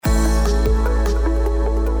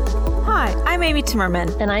I'm Amy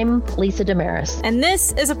Timmerman. And I'm Lisa Damaris. And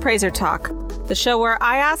this is Appraiser Talk, the show where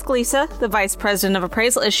I ask Lisa, the Vice President of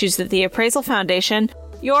Appraisal Issues at the Appraisal Foundation,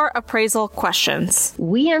 your appraisal questions.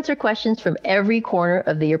 We answer questions from every corner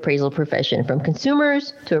of the appraisal profession, from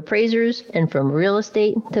consumers to appraisers, and from real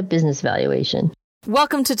estate to business valuation.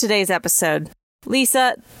 Welcome to today's episode.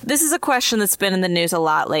 Lisa, this is a question that's been in the news a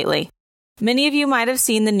lot lately. Many of you might have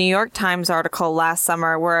seen the New York Times article last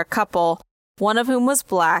summer where a couple, one of whom was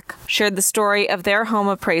Black, shared the story of their home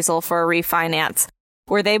appraisal for a refinance,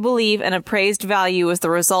 where they believe an appraised value was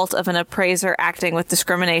the result of an appraiser acting with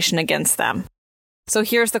discrimination against them. So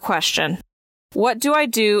here's the question. What do I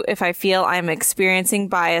do if I feel I'm experiencing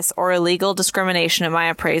bias or illegal discrimination in my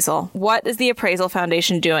appraisal? What is the Appraisal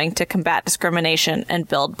Foundation doing to combat discrimination and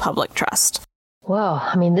build public trust?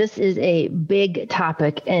 Well, this is a big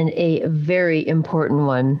topic and a very important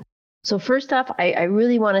one. So first off, I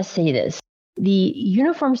really want to say this. The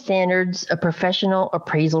Uniform Standards of Professional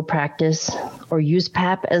Appraisal Practice, or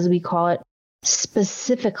USPAP as we call it,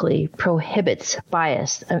 specifically prohibits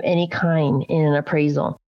bias of any kind in an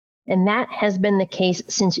appraisal. And that has been the case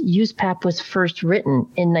since USPAP was first written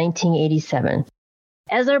in 1987.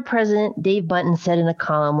 As our president, Dave Bunton, said in a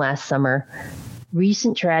column last summer,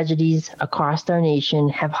 recent tragedies across our nation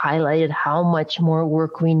have highlighted how much more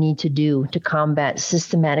work we need to do to combat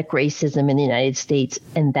systematic racism in the United States,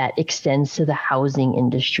 and that extends to the housing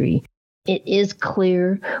industry. It is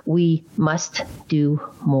clear we must do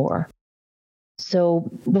more.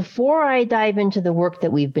 So before I dive into the work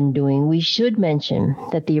that we've been doing, we should mention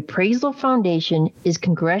that the Appraisal Foundation is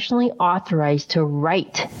congressionally authorized to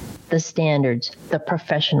write the standards, the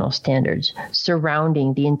professional standards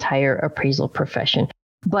surrounding the entire appraisal profession.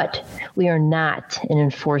 But we are not an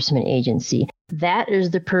enforcement agency. That is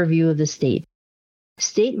the purview of the state.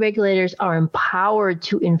 State regulators are empowered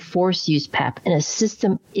to enforce USPAP, and a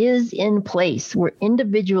system is in place where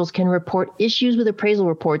individuals can report issues with appraisal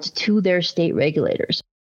reports to their state regulators.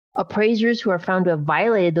 Appraisers who are found to have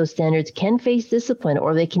violated those standards can face discipline,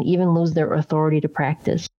 or they can even lose their authority to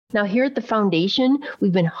practice. Now, here at the Foundation,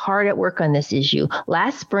 we've been hard at work on this issue.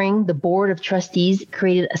 Last spring, the Board of Trustees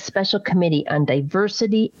created a special committee on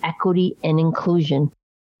diversity, equity, and inclusion,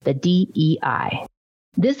 the DEI.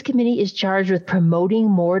 This committee is charged with promoting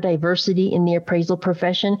more diversity in the appraisal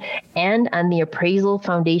profession and on the Appraisal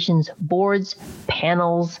Foundation's boards,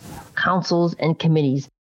 panels, councils, and committees.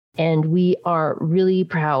 And we are really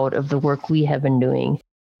proud of the work we have been doing.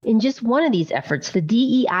 In just one of these efforts, the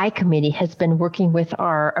DEI committee has been working with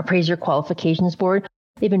our Appraiser Qualifications Board.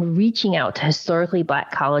 They've been reaching out to historically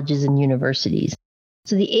Black colleges and universities.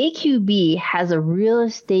 So the AQB has a real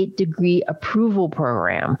estate degree approval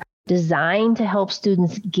program designed to help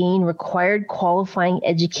students gain required qualifying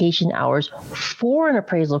education hours for an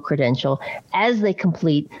appraisal credential as they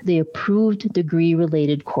complete the approved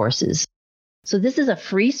degree-related courses. So this is a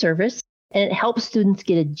free service, and it helps students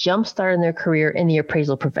get a jump start in their career in the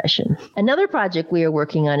appraisal profession. Another project we are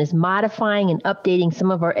working on is modifying and updating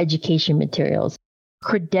some of our education materials.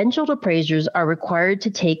 Credentialed appraisers are required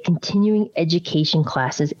to take continuing education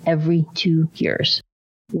classes every 2 years.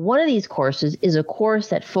 One of these courses is a course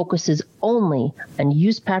that focuses only on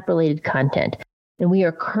USPAP-related content, and we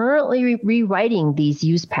are currently rewriting these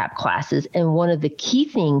USPAP classes, and one of the key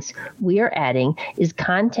things we are adding is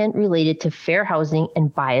content related to fair housing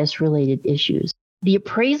and bias-related issues. The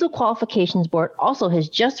Appraisal Qualifications Board also has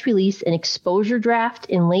just released an exposure draft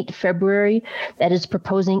in late February that is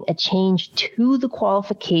proposing a change to the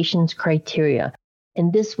qualifications criteria.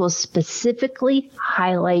 And this will specifically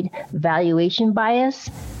highlight valuation bias,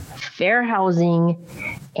 fair housing,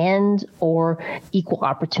 and or equal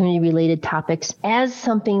opportunity related topics as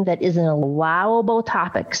something that is an allowable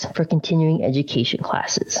topics for continuing education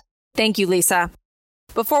classes. Thank you, Lisa.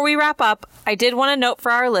 Before we wrap up, I did want to note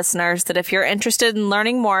for our listeners that if you're interested in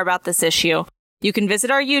learning more about this issue, you can visit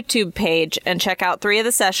our YouTube page and check out 3 of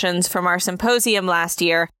the sessions from our symposium last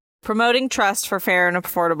year, Promoting Trust for Fair and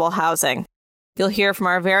Affordable Housing. You'll hear from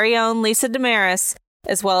our very own Lisa Damaris,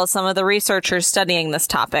 as well as some of the researchers studying this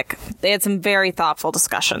topic. They had some very thoughtful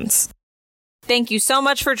discussions. Thank you so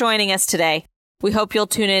much for joining us today. We hope you'll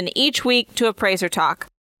tune in each week to Appraiser Talk.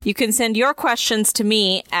 You can send your questions to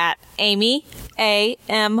me at Amy,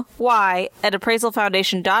 A-M-Y, at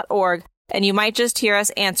appraisalfoundation.org, and you might just hear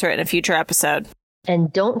us answer it in a future episode.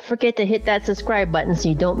 And don't forget to hit that subscribe button so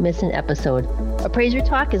you don't miss an episode. Appraiser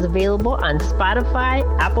Talk is available on Spotify,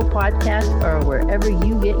 Apple Podcasts, or wherever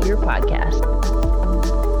you get your podcasts.